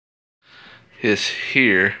is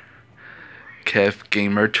here. Kev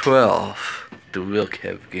Gamer 12. The real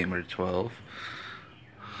Kev Gamer 12.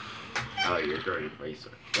 Oh, you're going to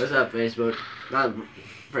Facebook. What's up, Facebook? Not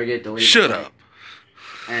forget to leave. Shut up.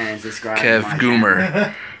 And subscribe. Kev to my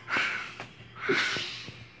Goomer.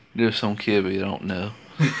 There's some kid we don't know.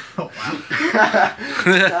 Oh, wow.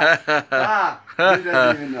 He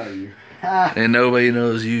doesn't even know you. And nobody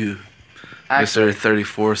knows you. Actually, Mr.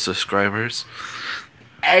 34 subscribers.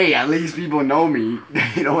 hey, at least people know me.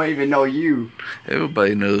 They don't even know you.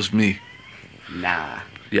 Everybody knows me. Nah.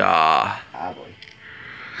 Yeah. Probably.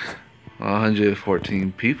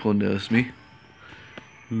 114 people knows me.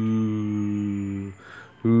 Ooh.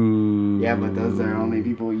 Ooh. Yeah, but those are only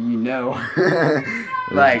people you know.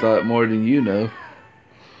 That's like, a lot more than you know.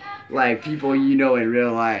 like people you know in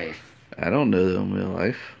real life. I don't know them in real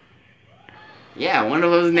life. Yeah, one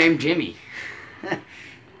of those is named Jimmy.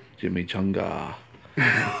 Jimmy Chunga.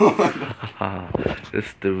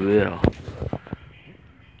 It's the real.